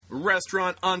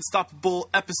Restaurant Unstoppable,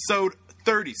 episode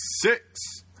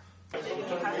 36.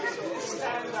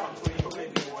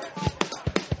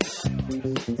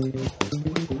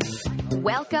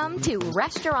 Welcome to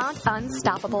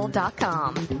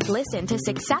RestaurantUnstoppable.com. Listen to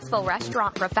successful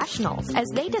restaurant professionals as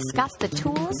they discuss the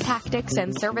tools, tactics,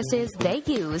 and services they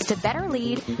use to better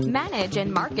lead, manage,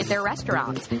 and market their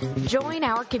restaurants. Join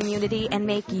our community and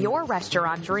make your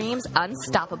restaurant dreams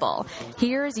unstoppable.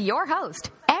 Here's your host,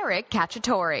 Eric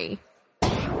Cacciatore.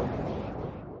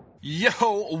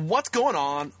 Yo, what's going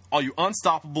on, all you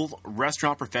unstoppable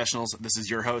restaurant professionals? This is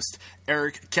your host,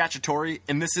 Eric Cacciatore,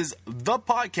 and this is the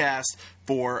podcast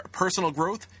for personal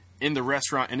growth in the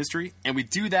restaurant industry. And we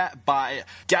do that by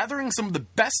gathering some of the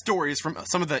best stories from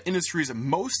some of the industry's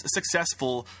most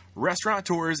successful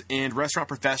restaurateurs and restaurant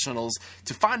professionals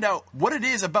to find out what it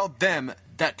is about them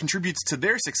that contributes to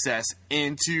their success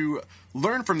and to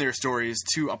learn from their stories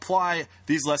to apply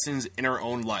these lessons in our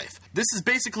own life. This is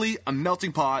basically a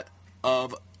melting pot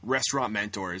of restaurant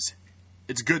mentors.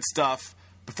 It's good stuff.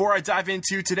 Before I dive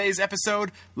into today's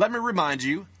episode, let me remind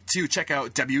you to check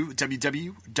out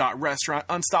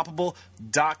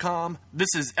www.restaurantunstoppable.com. This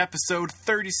is episode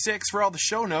 36 for all the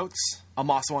show notes. I'm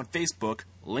also on Facebook,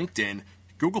 LinkedIn,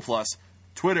 Google+,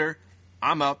 Twitter.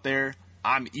 I'm out there.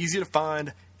 I'm easy to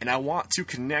find, and I want to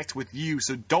connect with you.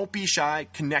 So don't be shy.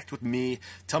 Connect with me.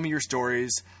 Tell me your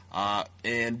stories,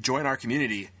 and join our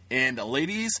community. And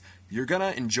ladies, you're going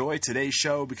to enjoy today's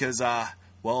show because,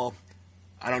 well,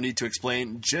 I don't need to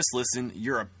explain. Just listen.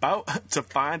 You're about to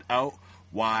find out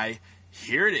why.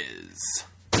 Here it is.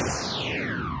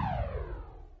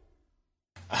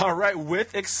 All right,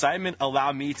 with excitement,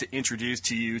 allow me to introduce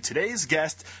to you today's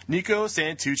guest, Nico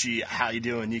Santucci. How you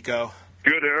doing, Nico?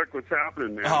 Good, Eric. What's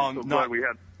happening, man? I'm so glad we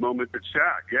had a moment to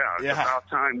chat. Yeah, it's about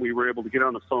time we were able to get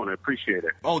on the phone. I appreciate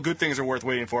it. All good things are worth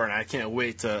waiting for, and I can't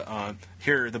wait to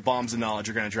hear the bombs of knowledge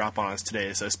you're going to drop on us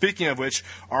today. So speaking of which,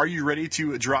 are you ready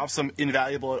to drop some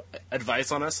invaluable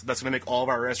advice on us that's going to make all of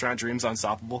our restaurant dreams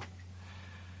unstoppable?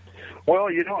 Well,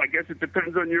 I guess it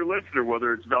depends on your listener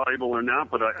whether it's valuable or not,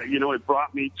 but, it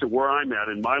brought me to where I'm at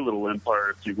in my little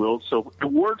empire, if you will. So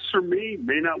it works for me,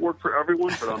 may not work for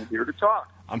everyone, but I'm here to talk.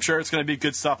 I'm sure it's going to be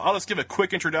good stuff. I'll just give a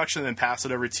quick introduction and then pass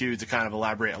it over to you to kind of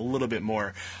elaborate a little bit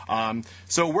more.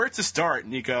 So where to start,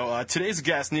 Nico? Today's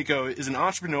guest, Nico, is an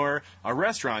entrepreneur, a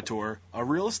restaurateur, a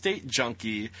real estate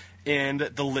junkie, and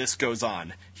the list goes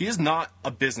on. He is not a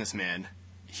businessman.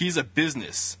 He's a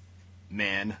business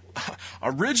man.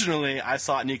 Originally, I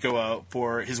sought Nico out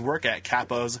for his work at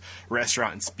Capo's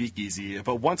Restaurant and Speakeasy,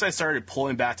 but once I started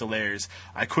pulling back the layers,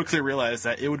 I quickly realized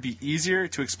that it would be easier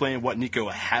to explain what Nico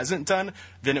hasn't done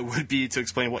than it would be to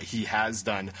explain what he has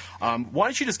done. Why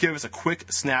don't you just give us a quick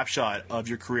snapshot of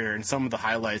your career and some of the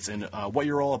highlights and what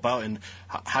you're all about and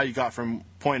how you got from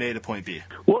point A to point B?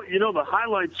 Well, the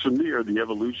highlights for me are the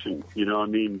evolution.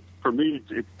 For me,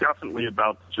 it's definitely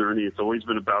about the journey. It's always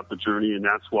been about the journey, and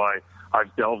that's why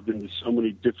I've delved into so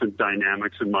many different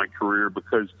dynamics in my career,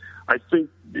 because I think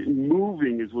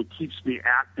moving is what keeps me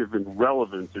active and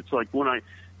relevant. It's like when I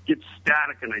get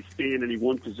static and I stay in any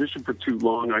one position for too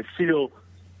long, I feel,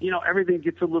 everything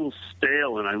gets a little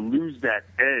stale and I lose that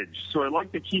edge. So I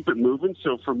like to keep it moving.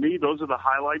 So for me, those are the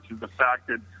highlights, is the fact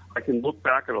that I can look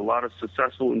back at a lot of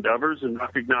successful endeavors and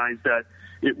recognize that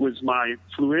it was my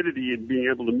fluidity in being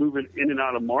able to move in and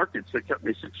out of markets that kept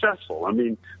me successful.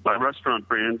 My restaurant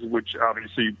brands, which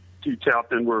obviously you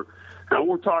tapped in, we're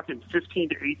talking 15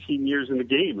 to 18 years in the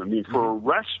game. For a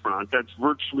restaurant, that's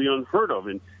virtually unheard of.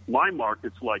 In my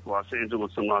markets like Los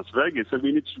Angeles and Las Vegas,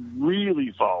 it's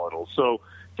really volatile. So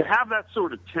to have that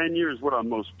sort of tenure is what I'm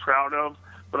most proud of.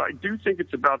 But I do think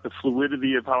it's about the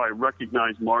fluidity of how I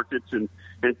recognize markets and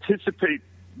anticipate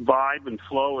vibe and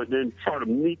flow and then try to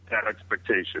meet that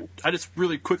expectation. I just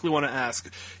really quickly want to ask,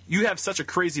 you have such a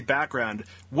crazy background.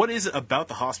 What is it about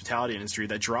the hospitality industry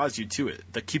that draws you to it,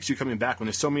 that keeps you coming back when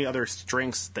there's so many other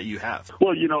strengths that you have?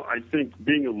 Well, I think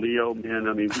being a Leo,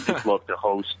 man, we just love to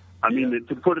host.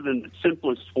 To put it in the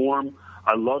simplest form,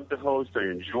 I love to host. I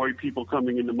enjoy people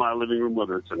coming into my living room,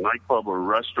 whether it's a nightclub or a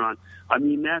restaurant.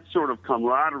 That sort of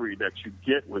camaraderie that you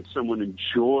get when someone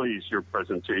enjoys your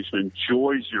presentation,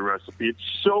 enjoys your recipe, it's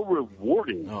so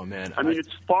rewarding. Oh, man.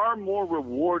 It's far more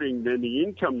rewarding than the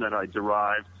income that I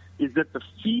derive, is that the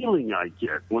feeling I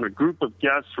get when a group of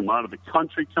guests from out of the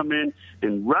country come in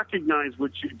and recognize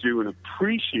what you do and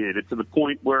appreciate it to the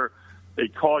point where they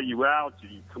call you out,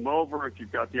 you come over if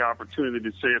you've got the opportunity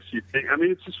to say a few things.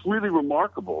 It's just really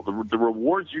remarkable. The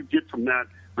rewards you get from that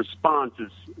response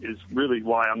is really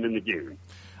why I'm in the game.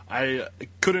 I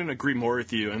couldn't agree more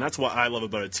with you, and that's what I love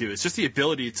about it too. It's just the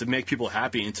ability to make people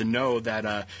happy and to know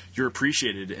that you're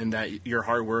appreciated and that your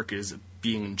hard work is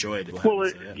being enjoyed. Well,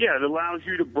 it allows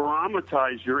you to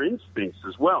barometrize your instincts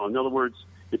as well. In other words,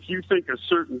 if you think a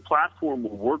certain platform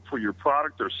will work for your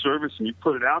product or service and you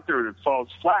put it out there and it falls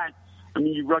flat, I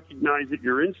mean, you recognize that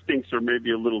your instincts are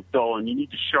maybe a little dull and you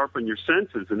need to sharpen your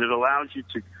senses, and it allows you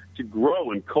to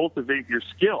grow and cultivate your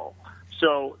skill.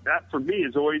 So that, for me,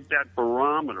 is always that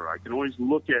barometer. I can always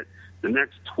look at the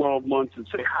next 12 months and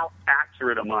say, how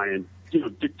accurate am I in,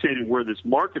 dictating where this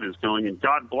market is going? And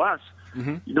God bless,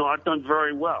 I've done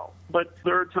very well. But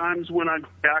there are times when I've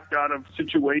backed out of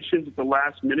situations at the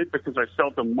last minute because I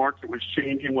felt the market was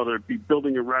changing, whether it be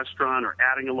building a restaurant or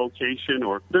adding a location,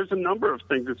 or there's a number of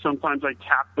things that sometimes I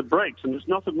tap the brakes, and there's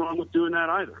nothing wrong with doing that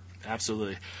either.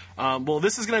 Absolutely. Well,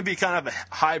 this is going to be kind of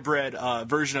a hybrid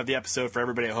version of the episode for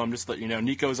everybody at home. Just to let you know,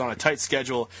 Nico's on a tight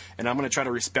schedule, and I'm going to try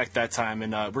to respect that time.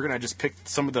 And we're going to just pick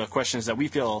some of the questions that we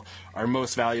feel are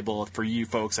most valuable for you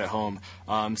folks at home.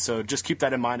 So just keep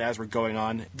that in mind as we're going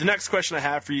on. The next question I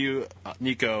have for you,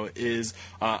 Nico, is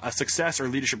a success or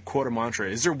leadership quote or mantra.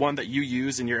 Is there one that you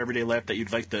use in your everyday life that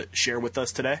you'd like to share with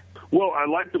us today? Well, I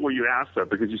like the way you asked that,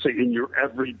 because you say in your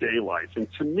everyday life. And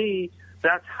to me,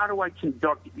 that's how do I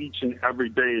conduct each and every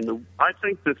day. And I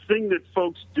think the thing that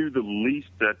folks do the least,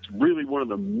 that's really one of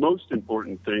the most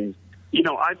important things,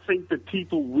 I think that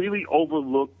people really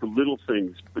overlook the little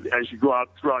things as you go out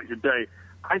throughout your day.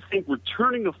 I think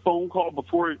returning a phone call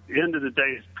before the end of the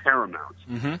day is paramount.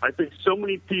 I think so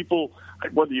many people,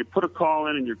 whether you put a call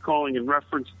in and you're calling in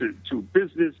reference to a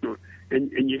business,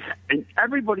 and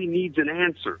everybody needs an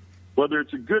answer. Whether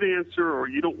it's a good answer or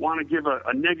you don't want to give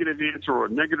a negative answer or a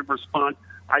negative response,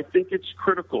 I think it's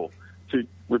critical to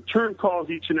return calls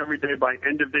each and every day by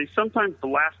end of day. Sometimes the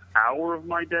last hour of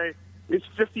my day is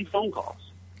 50 phone calls.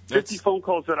 50 phone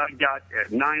calls that I got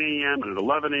at 9 a.m. and at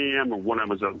 11 a.m. or when I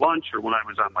was at lunch or when I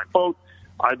was on my boat.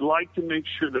 I'd like to make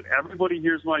sure that everybody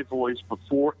hears my voice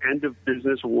before end of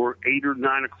business or 8 or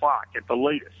 9 o'clock at the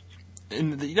latest.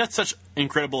 And that's such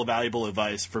incredible, valuable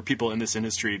advice for people in this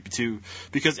industry too,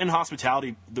 because in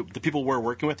hospitality, the people we're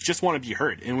working with just want to be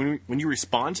heard. And when you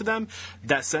respond to them,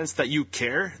 that sense that you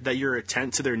care, that you're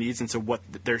attentive to their needs and to what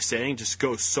they're saying, just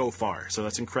goes so far. So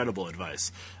that's incredible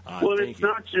advice. Well, it's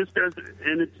not just as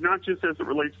it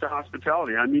relates to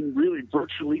hospitality. I mean, really,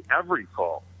 virtually every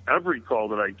call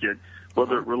that I get,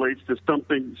 whether it relates to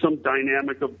some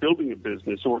dynamic of building a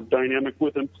business or dynamic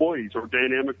with employees or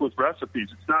dynamic with recipes.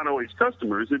 It's not always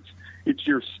customers. It's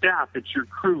your staff. It's your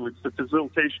crew. It's the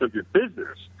facilitation of your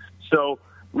business. So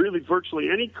really, virtually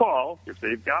any call, if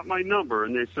they've got my number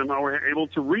and they somehow are able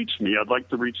to reach me, I'd like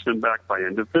to reach them back by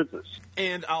end of business.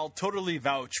 And I'll totally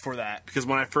vouch for that, because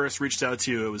when I first reached out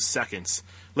to you, it was seconds.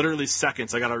 Literally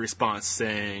seconds, I got a response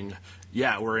saying,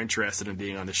 yeah, we're interested in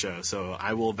being on the show. So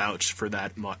I will vouch for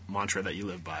that mantra that you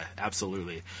live by.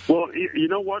 Absolutely. Well, you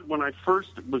know what? When I first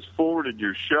was forwarded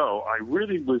your show, I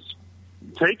really was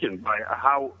taken by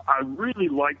how I really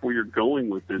like where you're going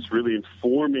with this, really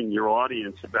informing your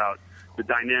audience about the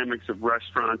dynamics of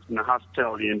restaurants and the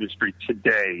hospitality industry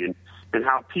today and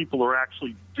how people are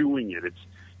actually doing it.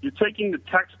 You're taking the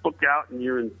textbook out and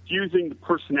you're infusing the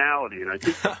personality. And I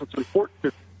think that's what's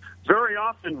important. Very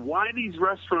often, why these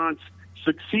restaurants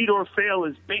succeed or fail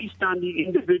is based on the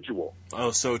individual.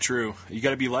 Oh, so true. You got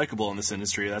to be likable in this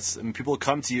industry. People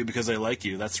come to you because they like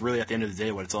you. That's really, at the end of the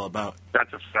day, what it's all about.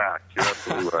 That's a fact. You're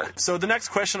absolutely right. So the next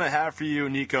question I have for you,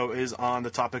 Nico, is on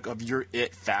the topic of your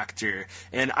it factor.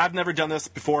 And I've never done this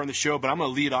before on the show, but I'm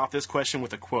going to lead off this question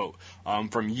with a quote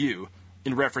from you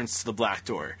in reference to the Black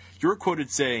Door. You're quoted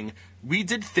saying, "We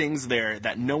did things there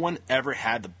that no one ever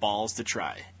had the balls to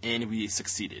try, and we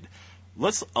succeeded."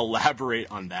 Let's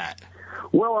elaborate on that.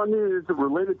 Well, I mean, as it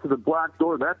related to the Black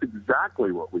Door, that's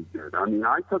exactly what we did. I mean,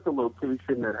 I took a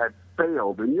location that had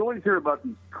failed, and you always hear about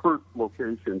these cursed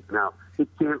locations now. It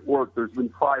can't work. There's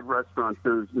been 5 restaurants.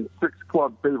 There's been 6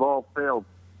 clubs. They've all failed.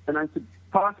 And I said,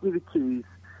 toss me the keys,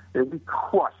 and we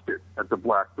crushed it at the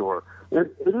Black Door. And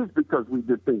it is because we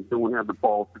did things no one had the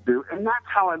balls to do, and that's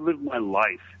how I live my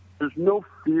life. There's no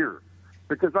fear,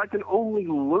 because I can only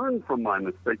learn from my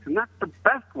mistakes, and that's the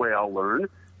best way I'll learn.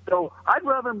 So I'd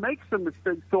rather make some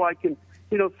mistakes so I can,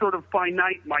 sort of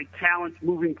finite my talents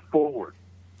moving forward.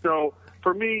 So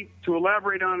for me, to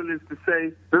elaborate on it is to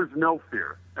say there's no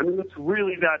fear. I mean, it's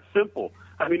really that simple.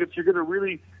 I mean, if you're going to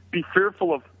really be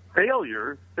fearful of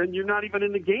failure, then you're not even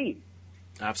in the game.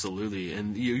 Absolutely.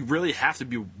 And you really have to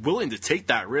be willing to take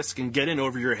that risk and get in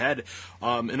over your head.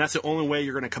 And that's the only way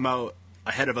you're going to come out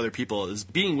ahead of other people, is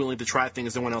being willing to try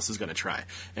things no one else is going to try.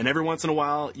 And every once in a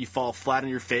while, you fall flat on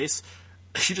your face.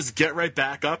 you just get right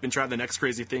back up and try the next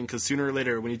crazy thing, because sooner or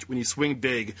later, when you swing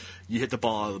big, you hit the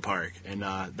ball out of the park. And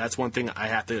that's one thing I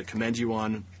have to commend you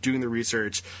on, doing the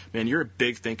research. Man, you're a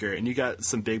big thinker, and you got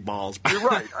some big balls. You're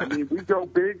right. I mean, we go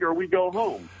big or we go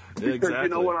home. Because exactly. You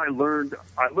know what I learned?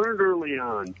 I learned early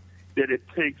on that it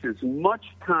takes as much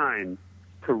time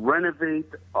to renovate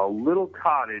a little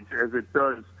cottage as it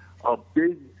does a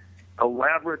big,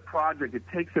 elaborate project. It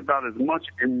takes about as much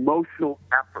emotional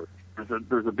effort.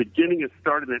 There's a beginning, a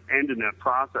start, and an end in that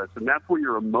process, and that's where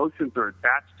your emotions are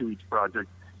attached to each project.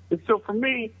 And so for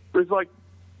me, there's like,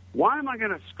 why am I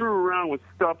going to screw around with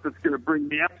stuff that's going to bring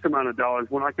me X amount of dollars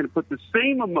when I can put the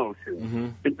same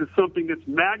emotion into something that's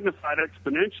magnified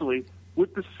exponentially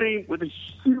with a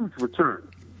huge return?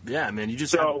 Yeah, man, you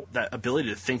just have that ability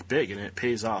to think big, and it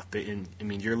pays off. And, I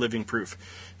mean, you're living proof.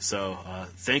 So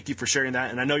thank you for sharing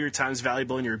that. And I know your time's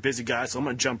valuable and you're a busy guy, so I'm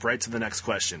going to jump right to the next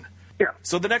question. Yeah.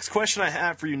 So the next question I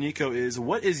have for you, Nico, is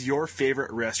what is your favorite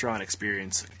restaurant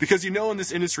experience? Because in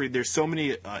this industry, there's so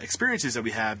many experiences that we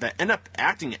have that end up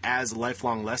acting as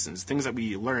lifelong lessons, things that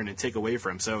we learn and take away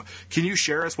from. So can you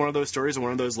share us one of those stories and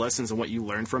one of those lessons and what you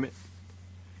learned from it?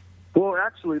 Well,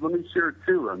 actually, let me share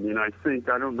two. I mean, I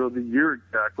don't know the year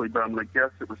exactly, but I'm going to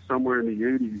guess it was somewhere in the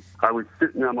 80s. I was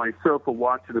sitting on my sofa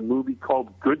watching a movie called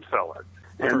Goodfellas.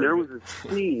 And there was a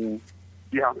scene,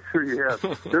 yeah, I'm sure you have.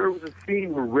 There was a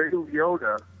scene where Ray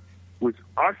Liotta was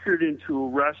ushered into a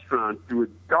restaurant through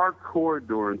a dark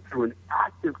corridor and through an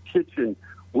active kitchen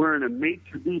wearing a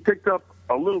maitre d'. He picked up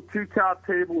a little two-top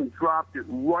table and dropped it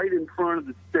right in front of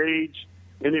the stage.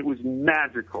 And it was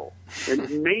magical. And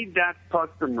it made that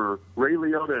customer, Ray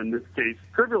Liotta in this case,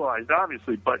 trivialized,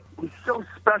 obviously, but it was so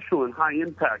special and high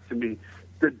impact to me.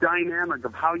 The dynamic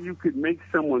of how you could make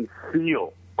someone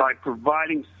feel by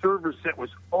providing service that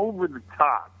was over the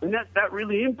top. And that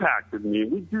really impacted me.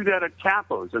 And we do that at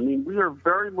Capo's. I mean, we are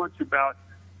very much about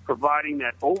providing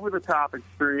that over-the-top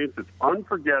experience that's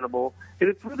unforgettable, and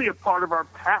it's really a part of our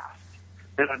past.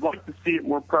 And I'd like to see it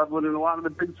more prevalent in a lot of the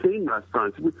big chain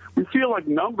restaurants. We feel like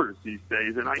numbers these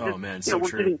days, and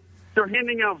they're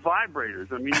handing out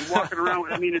vibrators. I mean, you're walking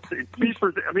around. I mean,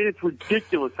 it's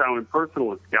ridiculous how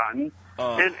impersonal it's gotten.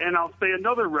 And I'll say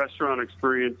another restaurant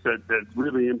experience that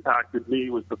really impacted me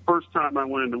was the first time I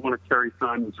went into one of Kerry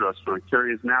Simon's restaurants.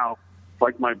 Kerry is now,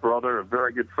 like my brother, a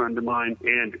very good friend of mine,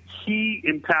 and he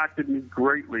impacted me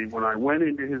greatly when I went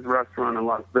into his restaurant in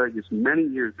Las Vegas many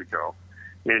years ago.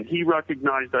 And he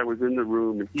recognized I was in the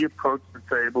room, and he approached the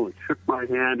table and shook my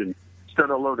hand and said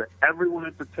hello to everyone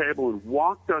at the table and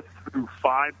walked us through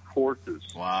 5 courses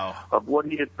of what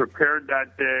he had prepared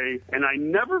that day. And I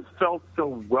never felt so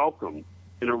welcome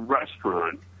in a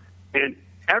restaurant. And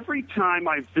every time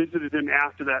I visited him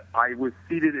after that, I was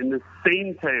seated in the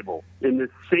same table, in the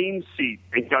same seat,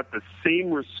 and got the same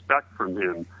respect from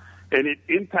him. And it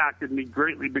impacted me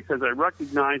greatly because I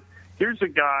recognized here's a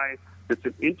guy that's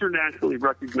an internationally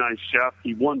recognized chef.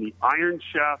 He won the Iron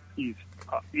Chef. He's,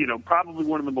 probably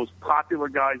one of the most popular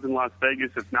guys in Las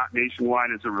Vegas, if not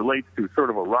nationwide, as it relates to sort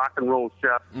of a rock and roll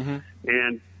chef. Mm-hmm.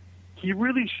 And he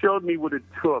really showed me what it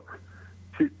took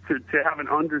to have an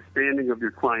understanding of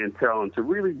your clientele and to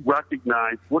really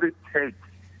recognize what it takes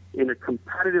in a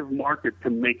competitive market to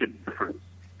make a difference.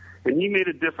 And he made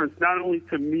a difference not only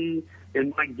to me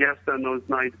and my guests on those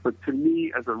nights, but to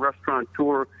me as a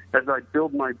restaurateur, as I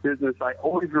build my business, I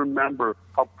always remember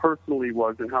how personal he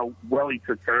was and how well he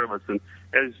took care of us. And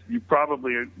as you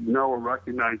probably know or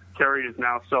recognize, Kerry is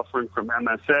now suffering from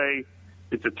MSA.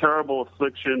 It's a terrible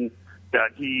affliction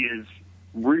that he is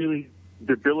really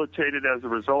debilitated as a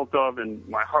result of, and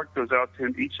my heart goes out to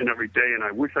him each and every day, and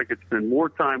I wish I could spend more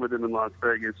time with him in Las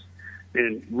Vegas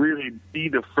and really be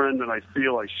the friend that I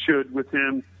feel I should with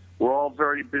him. We're all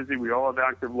very busy. We all have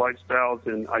active lifestyles,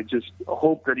 and I just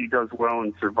hope that he does well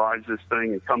and survives this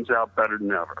thing and comes out better than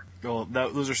ever. Well,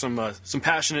 those are some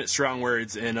passionate, strong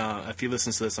words, and if he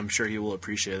listens to this, I'm sure he will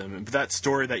appreciate them. But that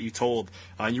story that you told,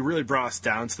 you really brought us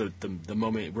down to the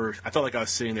moment where I felt like I was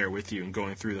sitting there with you and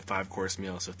going through the 5-course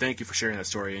meal. So thank you for sharing that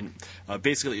story. And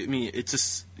basically, I mean, it's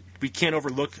just we can't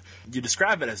overlook. You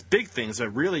describe it as big things, but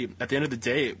really, at the end of the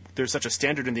day, there's such a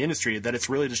standard in the industry that it's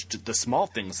really just the small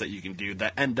things that you can do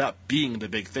that end up being the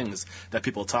big things that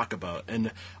people talk about,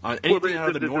 and anything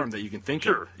out of the norm that you can think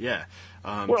of. Yeah.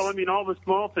 Well, I mean, all the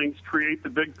small things create the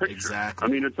big picture. Exactly.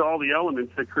 I mean, it's all the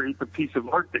elements that create the piece of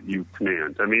art that you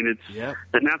command. I mean,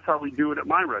 and that's how we do it at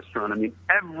my restaurant. I mean,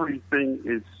 everything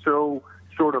is so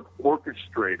sort of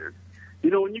orchestrated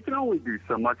And you can only do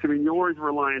so much. I mean, you're always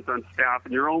reliant on staff,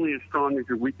 and you're only as strong as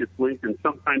your weakest link, and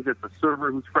sometimes it's a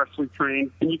server who's freshly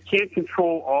trained, and you can't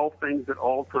control all things at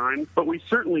all times, but we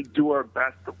certainly do our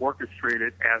best to orchestrate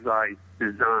it as I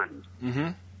designed. Mm-hmm.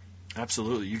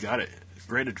 Absolutely. You got it.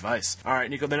 Great advice. All right,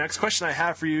 Nico, the next question I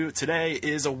have for you today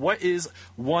is what is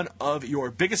one of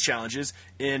your biggest challenges,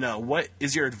 and what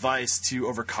is your advice to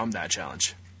overcome that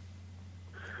challenge?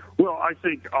 Well, I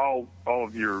think all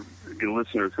of your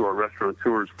listeners who are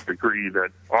restaurateurs would agree that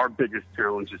our biggest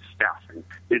challenge is staffing.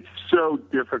 It's so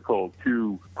difficult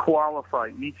to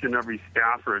qualify each and every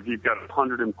staffer if you've got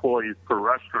 100 employees per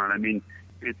restaurant. I mean,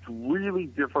 it's really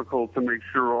difficult to make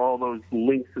sure all those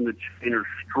links in the chain are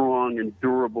strong and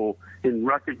durable and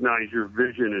recognize your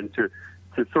vision, and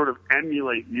to sort of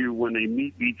emulate you when they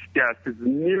meet each guest is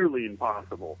nearly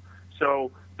impossible.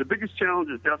 So the biggest challenge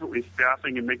is definitely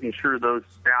staffing and making sure those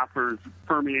staffers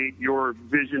permeate your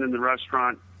vision in the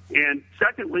restaurant. And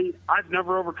secondly, I've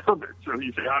never overcome it. So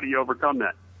you say, how do you overcome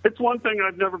that? It's one thing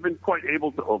I've never been quite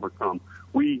able to overcome.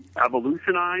 We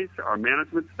evolutionize our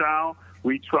management style.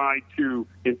 We try to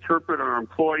interpret our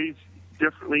employees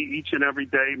differently each and every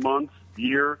day, month,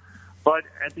 year. But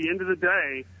at the end of the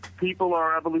day, people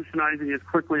are evolutionizing as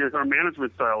quickly as our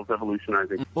management style is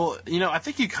evolutionizing. Well, I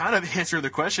think you kind of answered the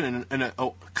question in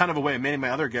a kind of a way many of my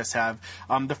other guests have.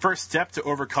 The first step to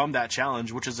overcome that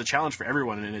challenge, which is a challenge for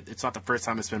everyone, and it's not the first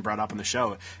time it's been brought up on the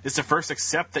show, is to first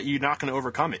accept that you're not going to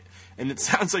overcome it. And it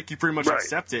sounds like you pretty much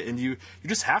accept it, and you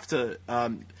just have to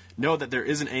know that there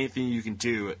isn't anything you can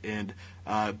do, and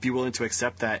be willing to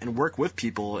accept that and work with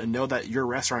people and know that your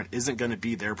restaurant isn't going to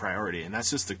be their priority. And that's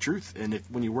just the truth. And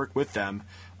when you work with them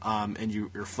and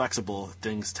you're flexible,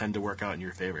 things tend to work out in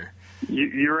your favor.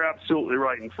 You're absolutely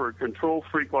right. And for a control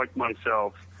freak like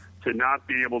myself, to not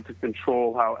be able to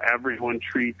control how everyone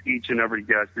treats each and every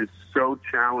guest is so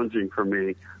challenging for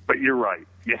me. But you're right.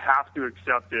 You have to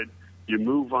accept it. You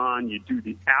move on, you do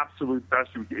the absolute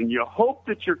best you can, and you hope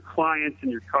that your clients and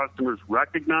your customers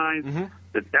recognize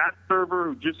that server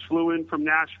who just flew in from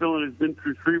Nashville and has been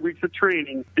through 3 weeks of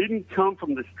training didn't come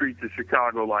from the streets of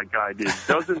Chicago like I did,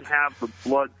 doesn't have the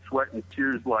blood, sweat, and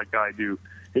tears like I do.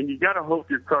 And you got to hope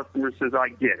your customer says, I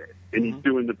get it, and he's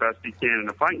doing the best he can. And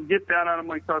if I can get that out of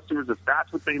my customers, if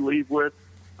that's what they leave with,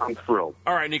 I'm thrilled.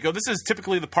 All right, Nico, this is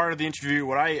typically the part of the interview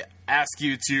where I ask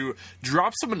you to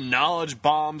drop some knowledge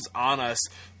bombs on us.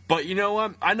 But you know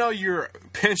what? I know you're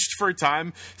pinched for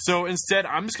time, so instead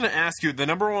I'm just going to ask you the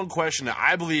number one question that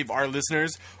I believe our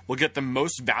listeners will get the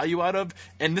most value out of,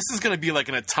 and this is going to be like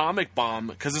an atomic bomb,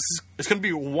 because it's going to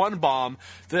be one bomb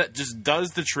that just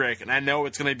does the trick, and I know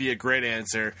it's going to be a great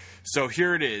answer. So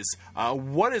here it is.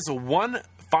 What is one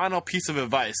final piece of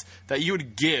advice that you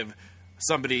would give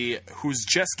somebody who's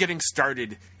just getting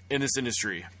started in this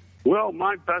industry? Well,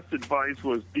 my best advice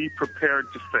was be prepared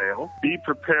to fail. Be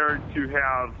prepared to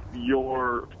have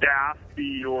your staff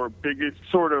be your biggest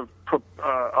sort of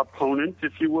opponent,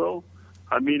 if you will.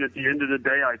 I mean, at the end of the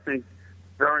day, I think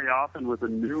very often with a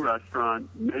new restaurant,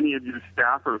 many of your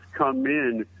staffers come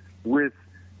in with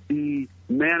the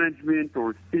management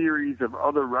or series of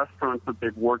other restaurants that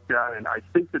they've worked at, and I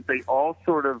think that they all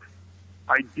sort of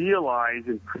idealize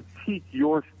and critique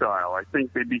your style. I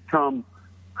think they become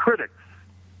critics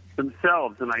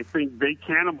themselves, and I think they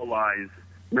cannibalize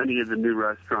many of the new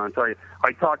restaurants.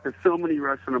 I talk to so many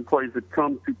restaurant employees that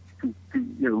come to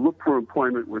look for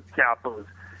employment with Capos,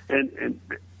 and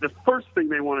the first thing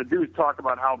they want to do is talk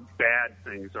about how bad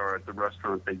things are at the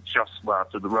restaurant they just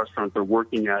left or the restaurant they're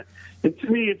working at. And to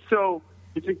me,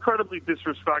 it's incredibly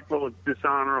disrespectful, it's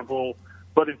dishonorable,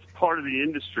 but it's part of the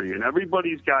industry, and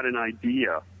everybody's got an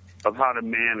idea of how to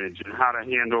manage and how to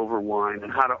hand over wine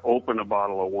and how to open a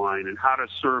bottle of wine and how to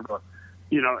serve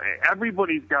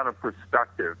everybody's got a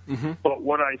perspective. But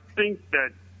what I think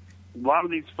that a lot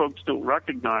of these folks don't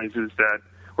recognize is that,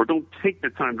 or don't take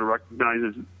the time to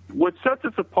recognize, is what sets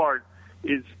us apart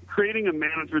is creating a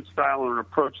management style and an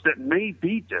approach that may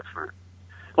be different.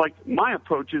 Like, my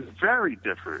approach is very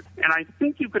different, and I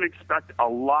think you can expect a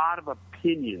lot of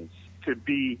opinions to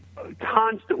be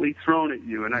constantly thrown at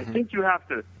you. And I think you have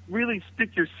to really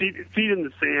stick your feet in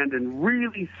the sand and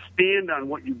really stand on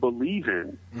what you believe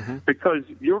in, because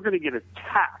you're going to get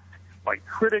attacked by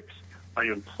critics, by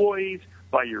employees,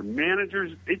 by your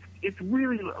managers. It's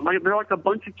really like they're like a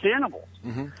bunch of cannibals.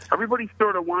 Everybody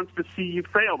sort of wants to see you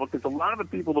fail, because a lot of the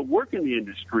people that work in the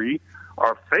industry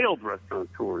are failed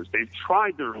restaurateurs. They've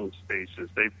tried their own spaces.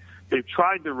 they've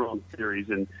tried their own theories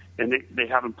and they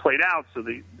haven't played out. So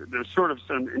there's sort of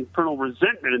some internal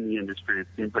resentment in the industry. It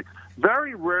seems like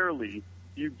very rarely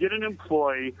you get an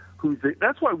employee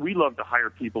that's why we love to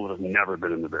hire people that have never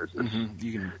been in the business.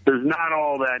 Mm-hmm. There's not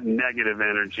all that negative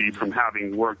energy from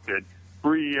having worked at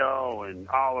Brio and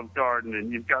Olive Garden,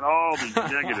 and you've got all these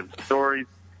negative stories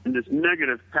and this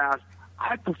negative past.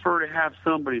 I prefer to have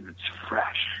somebody that's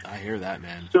fresh. I hear that,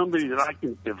 man. Somebody that I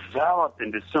can develop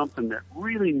into something that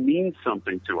really means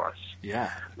something to us.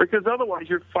 Yeah. Because otherwise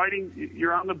you're fighting,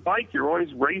 you're on the bike, you're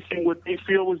always racing what they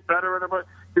feel was better.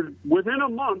 Because within a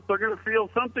month, they're going to feel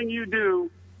something you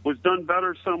do was done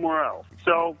better somewhere else.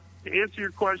 So to answer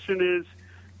your question is,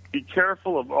 be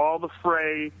careful of all the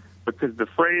fray, because the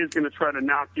fray is going to try to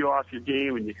knock you off your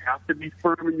game, and you have to be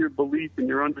firm in your belief and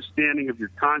your understanding of your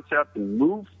concept and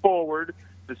move forward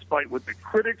despite what the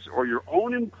critics or your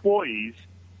own employees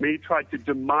may try to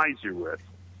demise you with.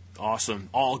 Awesome.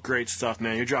 All great stuff,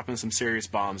 man. You're dropping some serious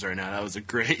bombs right now. That was a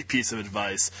great piece of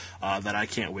advice that I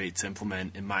can't wait to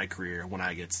implement in my career when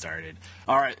I get started.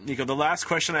 All right, Nico, the last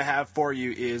question I have for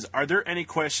you is, are there any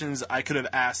questions I could have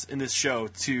asked in this show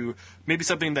to maybe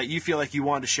something that you feel like you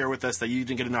wanted to share with us that you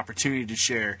didn't get an opportunity to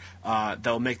share that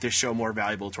will make this show more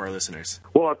valuable to our listeners?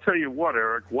 Well, I'll tell you what,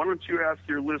 Eric. Why don't you ask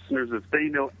your listeners if they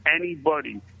know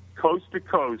anybody coast to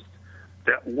coast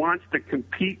that wants to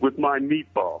compete with my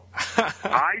meatball.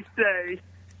 I say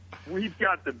we've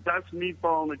got the best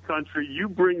meatball in the country. You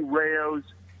bring Rayo's.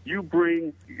 You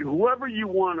bring whoever you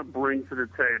want to bring to the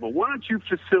table. Why don't you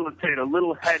facilitate a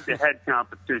little head-to-head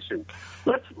competition?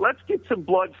 Let's get some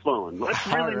blood flowing. Let's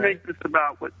really make this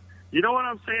about what you know what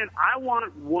I'm saying? I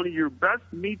want one of your best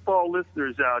meatball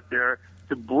listeners out there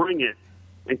to bring it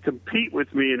and compete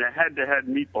with me in a head-to-head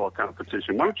meatball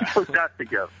competition. Why don't you put that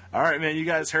together? All right, man, you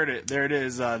guys heard it. There it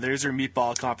is. There's your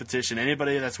meatball competition.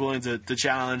 Anybody that's willing to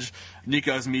challenge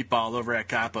Nico's meatball over at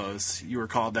Capo's, you were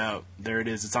called out. There it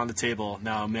is. It's on the table.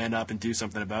 Now man up and do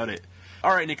something about it.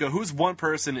 All right, Nico, who's one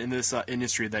person in this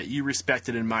industry that you respect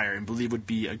and admire and believe would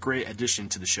be a great addition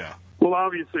to the show? Well,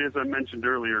 obviously, as I mentioned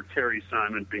earlier, Terry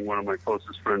Simon being one of my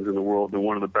closest friends in the world and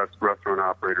one of the best restaurant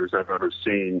operators I've ever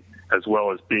seen, as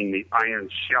well as being the Iron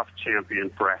Chef champion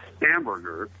for a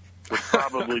hamburger, would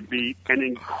probably be an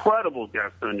incredible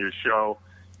guest on your show.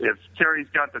 If Terry's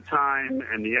got the time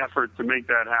and the effort to make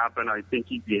that happen, I think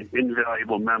he'd be an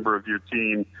invaluable member of your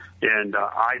team, and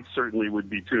I certainly would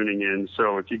be tuning in.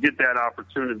 So if you get that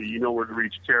opportunity, you know where to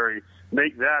reach Terry.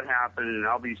 Make that happen, and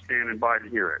I'll be standing by to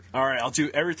hear it. All right, I'll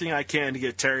do everything I can to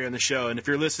get Terry on the show, and if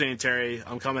you're listening, Terry,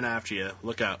 I'm coming after you.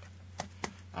 Look out.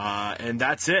 And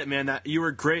that's it, man. You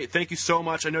were great. Thank you so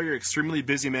much. I know you're extremely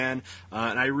busy, man,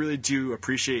 and I really do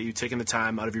appreciate you taking the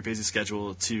time out of your busy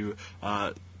schedule to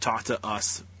talk to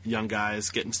us young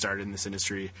guys getting started in this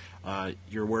industry.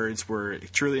 Your words were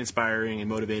truly inspiring and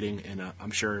motivating, and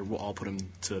I'm sure we'll all put them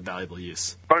to valuable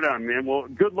use. Right on, man. Well,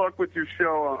 good luck with your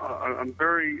show. I'm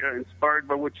very inspired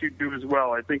by what you do as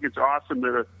well. I think it's awesome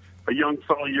that a young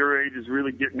fellow your age is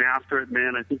really getting after it,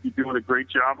 man. I think you're doing a great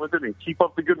job with it, and keep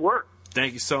up the good work.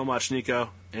 Thank you so much, Nico,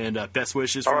 and best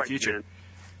wishes for the future. Man.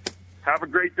 Have a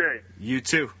great day. You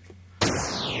too.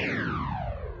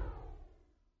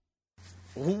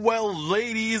 Well,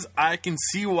 ladies, I can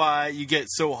see why you get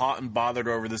so hot and bothered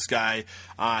over this guy.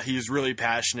 He's really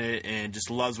passionate and just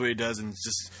loves what he does and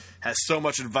just has so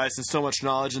much advice and so much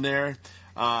knowledge in there.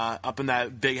 Up in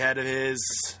that big head of his.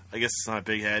 I guess it's not a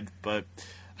big head, but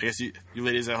I guess you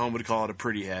ladies at home would call it a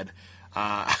pretty head.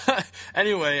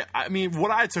 Anyway, I mean,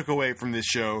 what I took away from this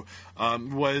show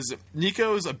was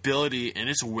Nico's ability and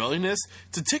his willingness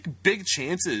to take big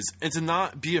chances and to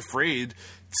not be afraid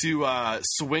to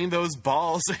swing those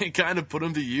balls and kind of put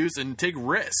them to use and take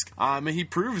risk. And he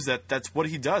proves that that's what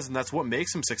he does, and that's what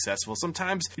makes him successful.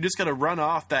 Sometimes you just got to run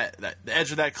off the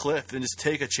edge of that cliff and just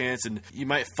take a chance, and you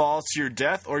might fall to your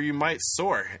death or you might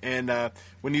soar. And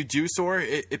when you do soar,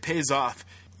 it pays off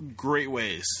great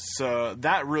ways. So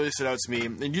that really stood out to me,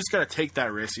 and you just got to take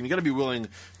that risk, and you got to be willing to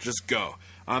just go.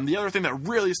 The other thing that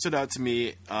really stood out to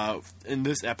me in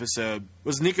this episode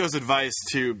was Nico's advice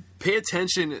to pay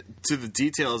attention to the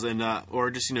details and or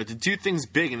just to do things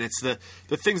big, and it's the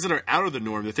things that are out of the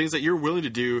norm, the things that you're willing to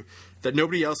do that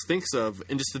nobody else thinks of,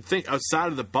 and just to think outside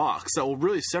of the box that will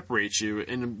really separate you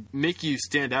and make you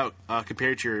stand out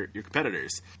compared to your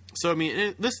competitors. So I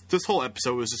mean, this whole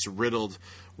episode was just riddled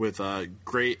with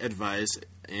great advice,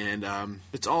 and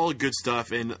it's all good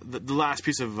stuff. And the last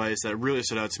piece of advice that really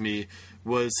stood out to me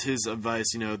was his advice,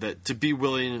 that to be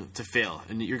willing to fail,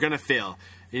 and you're gonna fail.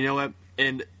 You know what?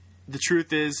 And the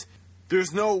truth is,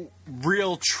 there's no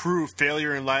real true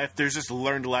failure in life. There's just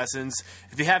learned lessons.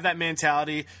 If you have that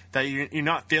mentality that you're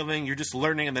not failing, you're just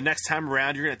learning, and the next time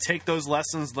around you're going to take those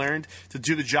lessons learned to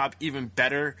do the job even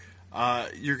better,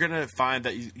 you're going to find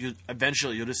that you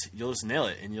eventually you'll just nail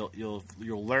it, and you'll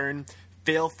learn,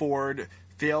 fail forward,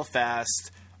 fail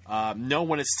fast, know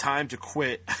when it's time to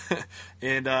quit,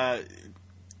 and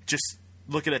just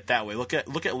look at it that way. Look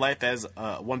at life as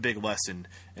one big lesson,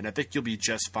 and I think you'll be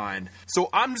just fine. So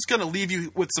I'm just going to leave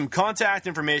you with some contact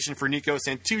information for Nico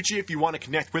Santucci. If you want to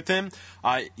connect with him,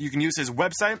 you can use his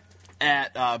website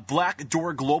at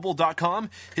blackdoorglobal.com.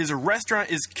 His restaurant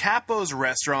is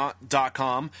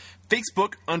caposrestaurant.com.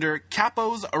 Facebook under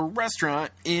Capos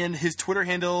Restaurant, and his Twitter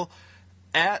handle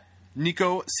at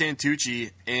Nico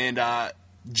Santucci. And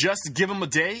just give him a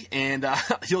day, and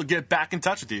he'll get back in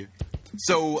touch with you.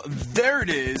 So there it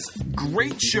is.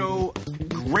 Great show,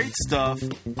 great stuff.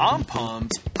 I'm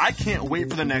pumped. I can't wait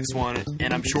for the next one,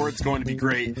 and I'm sure it's going to be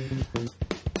great.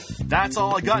 That's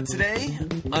all I got today.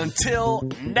 Until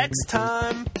next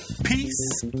time,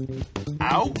 peace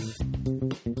out.